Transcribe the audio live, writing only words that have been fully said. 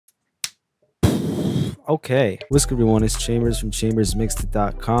Okay, what's good everyone, it's Chambers from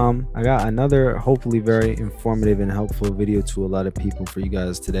chambersmixedit.com. I got another hopefully very informative and helpful video to a lot of people for you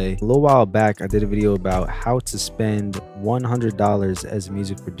guys today. A little while back I did a video about how to spend $100 as a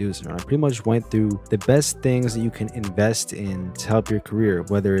music producer, and I pretty much went through the best things that you can invest in to help your career,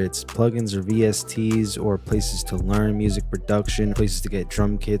 whether it's plugins or VSTs or places to learn music production, places to get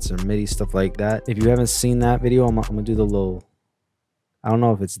drum kits or MIDI, stuff like that. If you haven't seen that video, I'm gonna do the little, I don't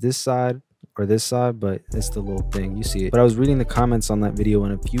know if it's this side or this side, but it's the little thing, you see it. But I was reading the comments on that video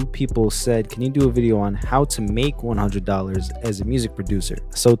and a few people said, can you do a video on how to make $100 as a music producer?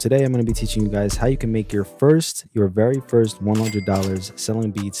 So today I'm going to be teaching you guys how you can make your very first $100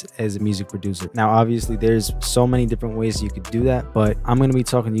 selling beats as a music producer. Now obviously there's so many different ways you could do that, but I'm going to be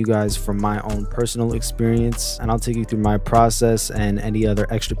talking to you guys from my own personal experience, and I'll take you through my process and any other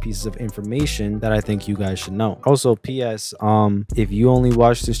extra pieces of information that I think you guys should know. Also, PS, if you only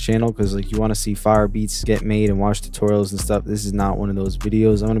watch this channel because like you want to see fire beats get made and watch tutorials and stuff, this is not one of those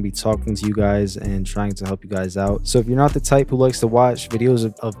videos. I'm going to be talking to you guys and trying to help you guys out. So if you're not the type who likes to watch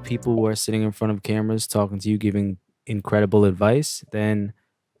videos of people who are sitting in front of cameras talking to you, giving incredible advice, then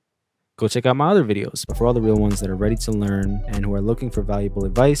go check out my other videos. But for all the real ones that are ready to learn and who are looking for valuable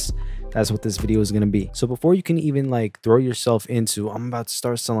advice, that's what this video is going to be. So before you can even like throw yourself into, I'm about to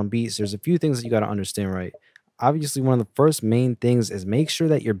start selling beats, there's a few things that you got to understand, right? Obviously, one of the first main things is make sure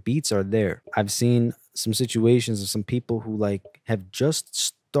that your beats are there. I've seen some situations of some people who like have just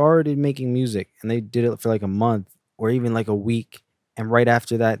started making music and they did it for like a month or even like a week. And right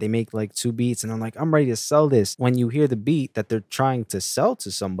after that, they make like 2 beats and I'm like, I'm ready to sell this. When you hear the beat that they're trying to sell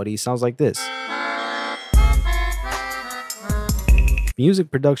to somebody, it sounds like this.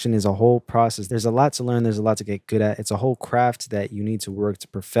 Music production is a whole process. There's a lot to learn. There's a lot to get good at. It's a whole craft that you need to work to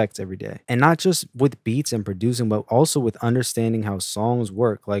perfect every day. And not just with beats and producing, but also with understanding how songs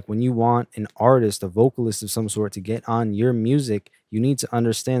work. Like when you want an artist, a vocalist of some sort to get on your music, you need to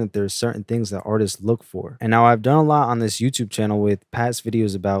understand that there are certain things that artists look for. And now I've done a lot on this YouTube channel with past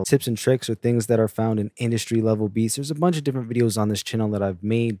videos about tips and tricks or things that are found in industry level beats. There's a bunch of different videos on this channel that I've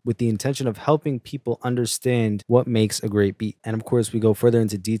made with the intention of helping people understand what makes a great beat. And of course, we go further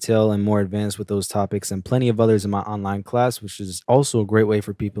into detail and more advanced with those topics and plenty of others in my online class, which is also a great way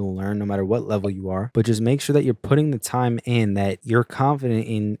for people to learn no matter what level you are. But just make sure that you're putting the time in, that you're confident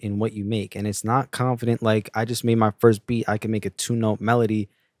in what you make. And it's not confident like I just made my first beat, I can make a 2-note melody,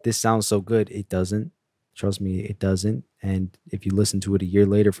 this sounds so good. It doesn't. Trust me, it doesn't. And if you listen to it a year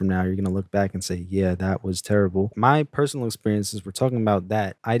later from now, you're going to look back and say, yeah, that was terrible. My personal experiences, we're talking about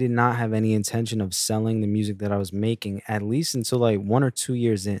that. I did not have any intention of selling the music that I was making, at least until like 1 or 2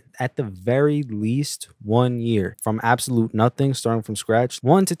 years in. At the very least 1 year, from absolute nothing, starting from scratch,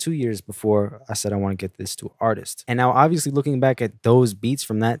 1 to 2 years before I said I want to get this to an artist. And now obviously looking back at those beats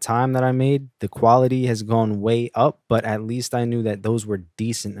from that time that I made, the quality has gone way up, but at least I knew that those were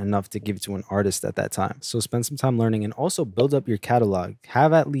decent enough to give to an artist at that time. So spend some time learning and also build up your catalog.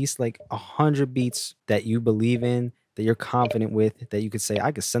 Have at least like 100 beats that you believe in, that you're confident with, that you could say,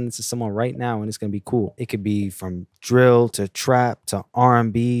 I could send this to someone right now and it's going to be cool. It could be from drill to trap to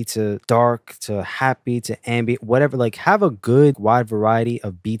R&B to dark to happy to ambient, whatever. Like have a good wide variety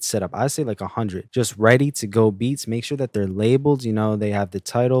of beats set up. I say like 100 just ready to go beats. Make sure that they're labeled, you know, they have the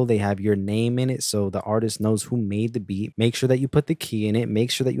title, they have your name in it so the artist knows who made the beat. Make sure that you put the key in it. Make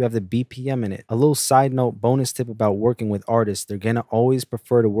sure that you have the BPM in it. A little side note bonus tip about working with artists: they're gonna always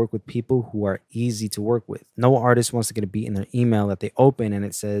prefer to work with people who are easy to work with. No artist wants to get a beat in their email that they open and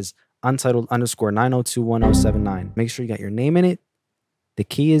it says untitled _ 9021079. Make sure you got your name in it, the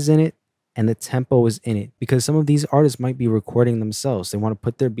key is in it, and the tempo is in it, because some of these artists might be recording themselves. They want to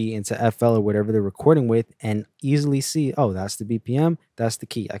put their beat into FL or whatever they're recording with and easily see, oh, that's the BPM, that's the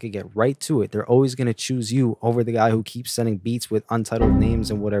key. I could get right to it. They're always going to choose you over the guy who keeps sending beats with untitled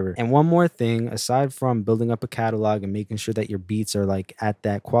names and whatever. And one more thing, aside from building up a catalog and making sure that your beats are like at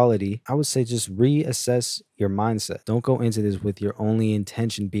that quality, I would say just reassess your mindset. Don't go into this with your only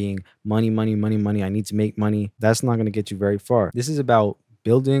intention being money, money, money, money. I need to make money. That's not going to get you very far. This is about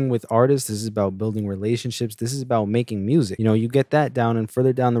building with artists. This is about building relationships. This is about making music. You know, you get that down and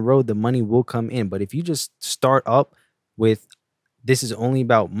further down the road, the money will come in. But if you just start up with, this is only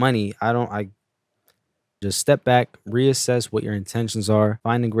about money, I just step back, reassess what your intentions are,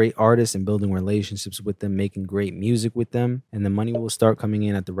 finding great artists and building relationships with them, making great music with them, and the money will start coming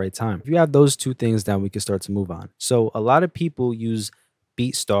in at the right time. If you have those 2 things down, we can start to move on. So a lot of people use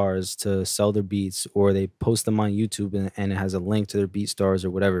BeatStars to sell their beats, or they post them on YouTube and it has a link to their BeatStars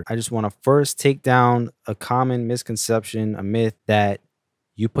or whatever. I just want to first take down a common misconception, a myth, that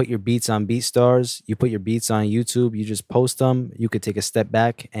You put your beats on BeatStars, you put your beats on YouTube, you just post them, you could take a step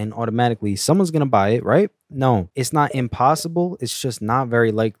back and automatically someone's gonna buy it, right? No, it's not impossible. It's just not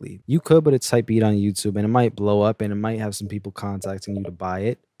very likely. You could put a type beat on YouTube and it might blow up and it might have some people contacting you to buy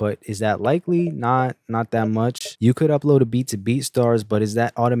it. But is that likely? Not that much. You could upload a beat to BeatStars, but is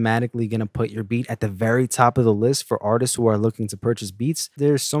that automatically gonna put your beat at the very top of the list for artists who are looking to purchase beats?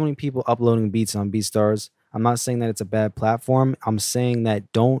 There's so many people uploading beats on BeatStars. I'm not saying that it's a bad platform. I'm saying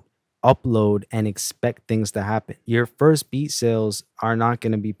that don't upload and expect things to happen. Your first beat sales are not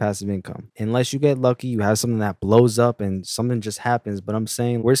going to be passive income. Unless you get lucky, you have something that blows up and something just happens. But I'm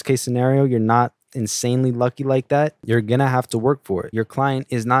saying worst case scenario, you're not insanely lucky like that. You're gonna have to work for it. Your client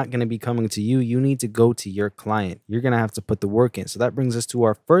is not gonna be coming to you. You need to go to your client. You're gonna have to put the work in. So that brings us to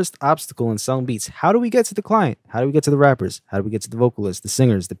our first obstacle in selling beats. How do we get to the client? How do we get to the rappers? How do we get to the vocalists, the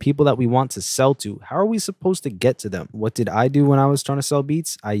singers, the people that we want to sell to? How are we supposed to get to them? What did I do when I was trying to sell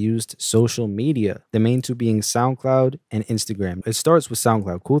beats? I used social media, the main two being SoundCloud and Instagram. It starts with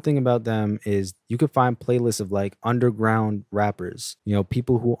SoundCloud. Cool thing about them is you could find playlists of like underground rappers, you know,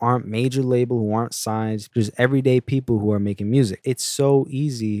 people who aren't major label, who aren't signed, just everyday people who are making music. It's so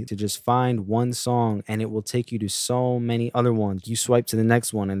easy to just find one song and it will take you to so many other ones. You swipe to the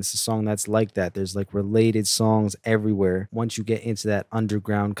next one and it's a song that's like that. There's like related songs everywhere. Once you get into that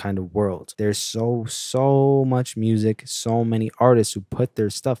underground kind of world, there's so much music, so many artists who put their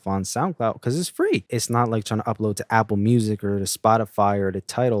stuff on SoundCloud because it's free. It's not like trying to upload to Apple Music or to Spotify or to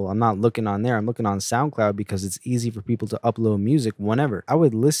Tidal. I'm not looking on there. I'm looking on SoundCloud because it's easy for people to upload music whenever. I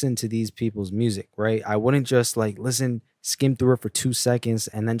would listen to these people's music, right? I wouldn't just like listen, skim through it for 2 seconds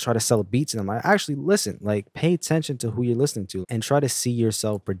and then try to sell a beat to them. I actually listen, like pay attention to who you're listening to and try to see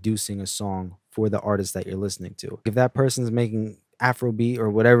yourself producing a song for the artist that you're listening to. If that person's making Afrobeat or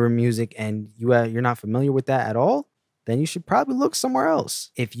whatever music and you're not familiar with that at all, then you should probably look somewhere else.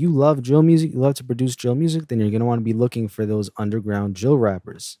 If you love drill music, you love to produce drill music, then you're going to want to be looking for those underground drill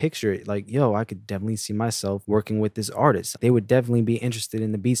rappers. Picture it like, yo, I could definitely see myself working with this artist. They would definitely be interested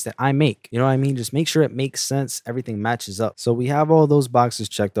in the beats that I make. You know what I mean? Just make sure it makes sense. Everything matches up. So we have all those boxes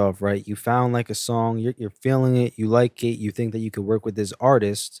checked off, right? You found like a song, you're feeling it, you like it, you think that you could work with this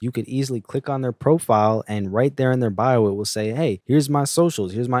artist. You could easily click on their profile and right there in their bio, it will say, hey, here's my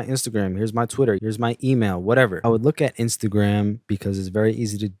socials, here's my Instagram, here's my Twitter, here's my email, whatever. I would look at Instagram because it's very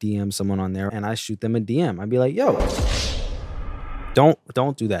easy to DM someone on there and I shoot them a DM. I'd be like, yo,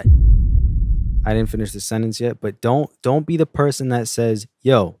 don't do that. I didn't finish the sentence yet, but don't be the person that says,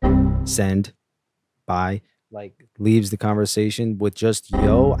 yo, send, bye, like leaves the conversation with just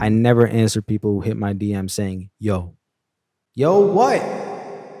yo. I never answer people who hit my DM saying, yo what?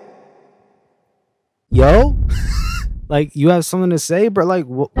 Yo? Like you have something to say, bro? Like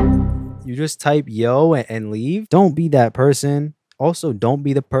what? You just type yo and leave? Don't be that person. Also, don't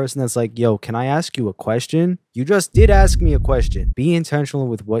be the person that's like, yo, can I ask you a question? You just did ask me a question. Be intentional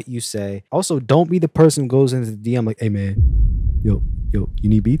with what you say. Also, don't be the person who goes into the DM like, hey man, yo, you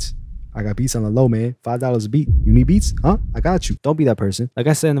need beats? I got beats on the low, man. $5 a beat. You need beats? Huh? I got you. Don't be that person. Like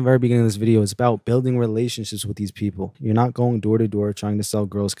I said in the very beginning of this video, it's about building relationships with these people. You're not going door to door trying to sell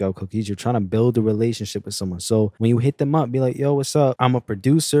Girl Scout cookies. You're trying to build a relationship with someone. So when you hit them up, be like, yo, what's up? I'm a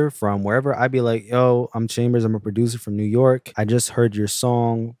producer from wherever. I'd be like, yo, I'm Chambers. I'm a producer from New York. I just heard your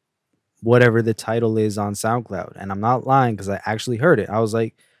song, whatever the title is on SoundCloud. And I'm not lying because I actually heard it. I was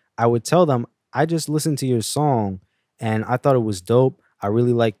like, I would tell them, I just listened to your song and I thought it was dope. I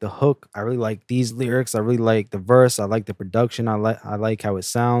really like the hook. I really like these lyrics. I really like the verse. I like the production. I like how it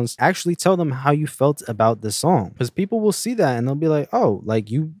sounds. Actually tell them how you felt about the song because people will see that and they'll be like, oh,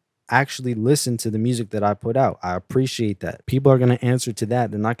 like you actually listen to the music that I put out. I appreciate that. People are going to answer to that.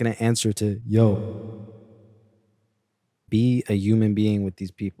 They're not going to answer to, yo. Be a human being with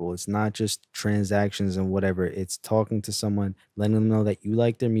these people. It's not just transactions and whatever. It's talking to someone, letting them know that you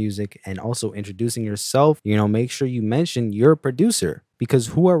like their music and also introducing yourself. You know, make sure you mention you're a producer because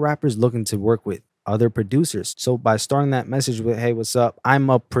who are rappers looking to work with? Other producers. So by starting that message with, hey, what's up? I'm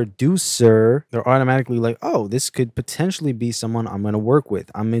a producer. They're automatically like, oh, this could potentially be someone I'm going to work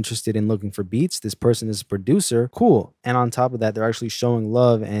with. I'm interested in looking for beats. This person is a producer. Cool. And on top of that, they're actually showing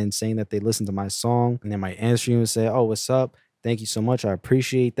love and saying that they listen to my song and they might answer you and say, oh, what's up? Thank you so much. I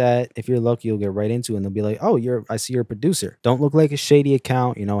appreciate that. If you're lucky, you'll get right into it and they'll be like, oh, I see you're a producer. Don't look like a shady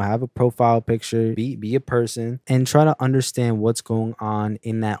account, you know, have a profile picture, be a person and try to understand what's going on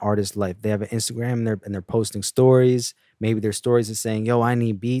in that artist's life. They have an Instagram and they're posting stories. Maybe their stories are saying, yo, I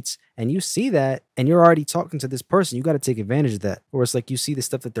need beats. And you see that and you're already talking to this person. You got to take advantage of that. Or it's like you see the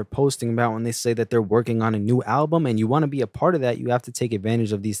stuff that they're posting about when they say that they're working on a new album and you want to be a part of that. You have to take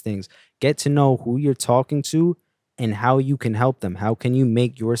advantage of these things. Get to know who you're talking to and how you can help them. How can you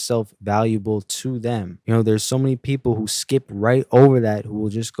make yourself valuable to them? You know, there's so many people who skip right over that, who will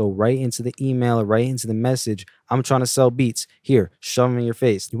just go right into the email or right into the message. I'm trying to sell beats. Here, shove them in your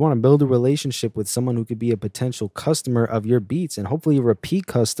face. You want to build a relationship with someone who could be a potential customer of your beats, and hopefully a repeat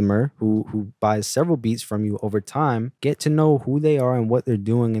customer who buys several beats from you over time. Get to know who they are and what they're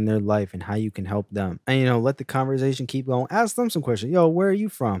doing in their life and how you can help them. And let the conversation keep going. Ask them some questions. Yo, where are you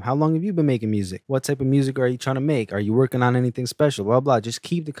from? How long have you been making music? What type of music are you trying to make? Are you working on anything special? Blah blah. Just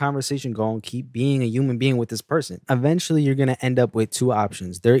keep the conversation going. Keep being a human being with this person. Eventually, you're gonna end up with two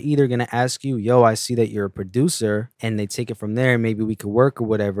options. They're either gonna ask you, yo, I see that you're a producer, and they take it from there. Maybe we could work or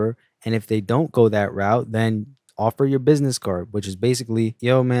whatever. And if they don't go that route, then offer your business card, which is basically,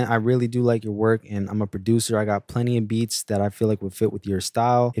 yo, man, I really do like your work and I'm a producer. I got plenty of beats that I feel like would fit with your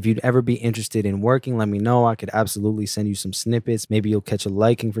style. If you'd ever be interested in working, let me know. I could absolutely send you some snippets. Maybe you'll catch a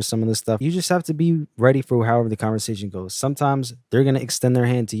liking for some of the stuff. You just have to be ready for however the conversation goes. Sometimes they're going to extend their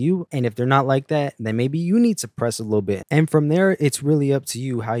hand to you. And if they're not like that, then maybe you need to press a little bit. And from there, it's really up to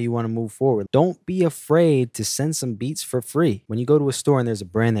you how you want to move forward. Don't be afraid to send some beats for free. When you go to a store and there's a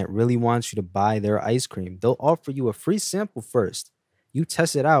brand that really wants you to buy their ice cream, they'll offer you a free sample first. You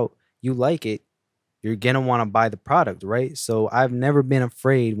test it out, you like it, you're gonna want to buy the product, right? So I've never been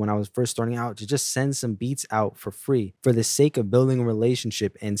afraid when I was first starting out to just send some beats out for free for the sake of building a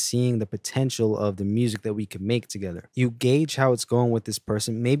relationship and seeing the potential of the music that we could make together. You gauge how it's going with this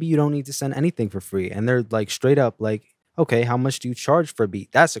person. Maybe you don't need to send anything for free, and they're like straight up like, okay, how much do you charge for a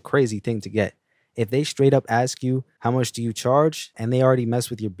beat? That's a crazy thing to get. If they straight up ask you how much do you charge and they already mess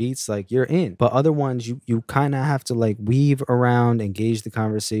with your beats, like you're in. But other ones, you kind of have to like weave around, engage the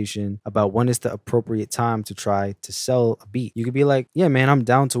conversation about when is the appropriate time to try to sell a beat. You could be like, yeah, man, I'm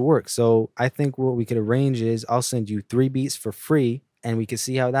down to work. So I think what we could arrange is I'll send you 3 beats for free and we can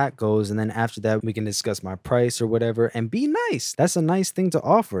see how that goes. And then after that, we can discuss my price or whatever and be nice. That's a nice thing to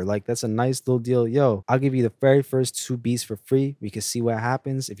offer. Like, that's a nice little deal. Yo, I'll give you the very first 2 beats for free. We can see what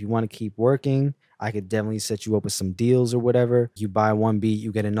happens. If you want to keep working, I could definitely set you up with some deals or whatever. You buy 1 beat,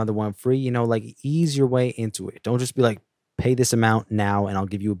 you get another one free. Like ease your way into it. Don't just be like, pay this amount now and I'll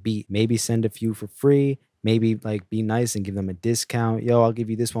give you a beat. Maybe send a few for free. Maybe like be nice and give them a discount. Yo, I'll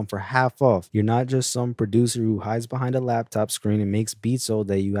give you this one for half off. You're not just some producer who hides behind a laptop screen and makes beats all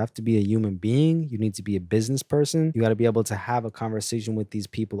day. You have to be a human being. You need to be a business person. You got to be able to have a conversation with these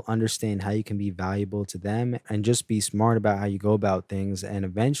people, understand how you can be valuable to them, and just be smart about how you go about things. And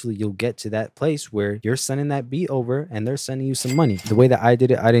eventually you'll get to that place where you're sending that beat over and they're sending you some money. The way that I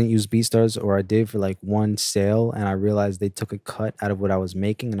did it, I didn't use BeatStars, or I did for like 1 sale, and I realized they took a cut out of what I was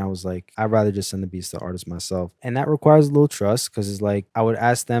making, and I was like, I'd rather just send the beats to artists myself. And that requires a little trust, because it's like I would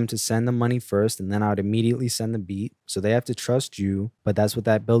ask them to send the money first and then I would immediately send the beat. So they have to trust you. But that's what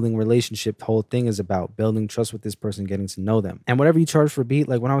that building relationship whole thing is about, building trust with this person, getting to know them. And whatever you charge for a beat,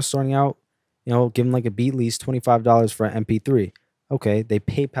 like when I was starting out, give them like a beat lease, $25 for an MP3. Okay, they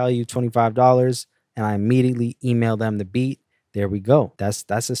PayPal you $25 and I immediately email them the beat. There we go. That's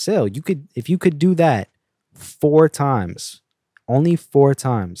a sale. If you could do that 4 times, only 4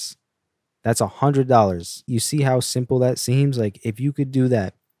 times, that's $100. You see how simple that seems? Like if you could do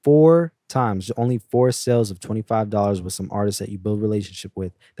that 4 times, only 4 sales of $25 with some artists that you build relationship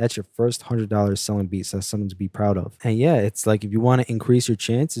with, that's your first $100 selling beats. That's something to be proud of. And yeah, it's like if you want to increase your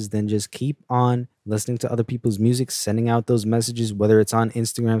chances, then just keep on listening to other people's music, sending out those messages, whether it's on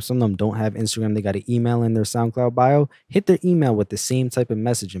Instagram. Some of them don't have Instagram. They got an email in their SoundCloud bio. Hit their email with the same type of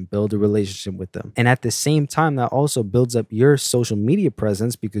message and build a relationship with them. And at the same time, that also builds up your social media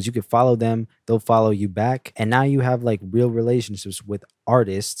presence, because you can follow them, they'll follow you back. And now you have like real relationships with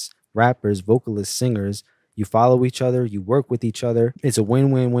artists, rappers, vocalists, singers. You follow each other, you work with each other. It's a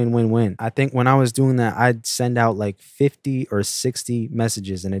win-win-win-win-win. I think when I was doing that, I'd send out like 50 or 60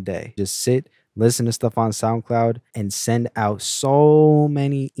 messages in a day. Just sit, listen to stuff on SoundCloud, and send out so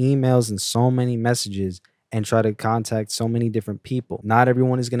many emails and so many messages and try to contact so many different people. Not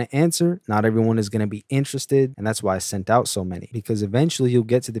everyone is going to answer. Not everyone is going to be interested. And that's why I sent out so many, because eventually you'll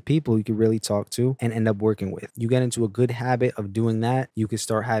get to the people you can really talk to and end up working with. You get into a good habit of doing that, you could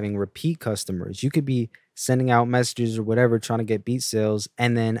start having repeat customers. You could be sending out messages or whatever, trying to get beat sales.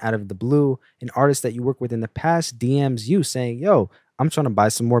 And then out of the blue, an artist that you worked with in the past DMs you saying, yo, I'm trying to buy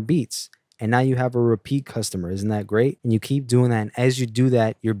some more beats. And now you have a repeat customer. Isn't that great? And you keep doing that. And as you do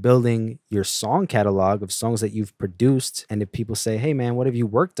that, you're building your song catalog of songs that you've produced. And if people say, hey, man, what have you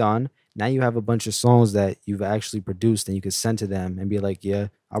worked on? Now you have a bunch of songs that you've actually produced and you can send to them and be like, yeah,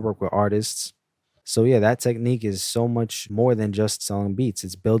 I work with artists. So yeah, that technique is so much more than just selling beats.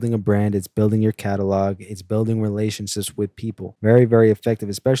 It's building a brand, it's building your catalog, it's building relationships with people. Very, very effective,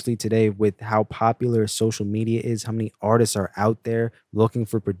 especially today with how popular social media is, how many artists are out there looking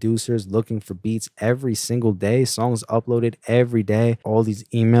for producers, looking for beats every single day, songs uploaded every day, all these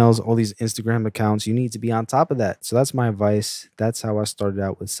emails, all these Instagram accounts. You need to be on top of that. So that's my advice. That's how I started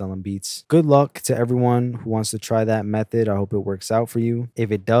out with selling beats. Good luck to everyone who wants to try that method. I hope it works out for you.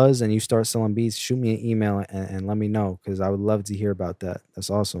 If it does and you start selling beats, shoot me an email and let me know, because I would love to hear about that. That's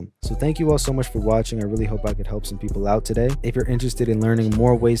awesome. So thank you all so much for watching. I really hope I could help some people out today. If you're interested in learning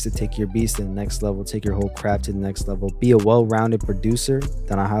more ways to take your beats to the next level, take your whole craft to the next level, be a well-rounded producer,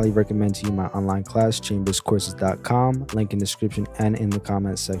 then I highly recommend to you my online class, chamberscourses.com. Link in the description and in the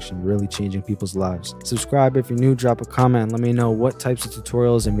comments section. Really changing people's lives. Subscribe if you're new, drop a comment, and let me know what types of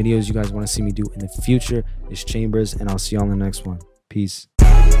tutorials and videos you guys want to see me do in the future. It's Chambers, and I'll see you on the next one. Peace.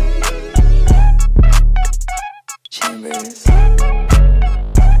 Chambers.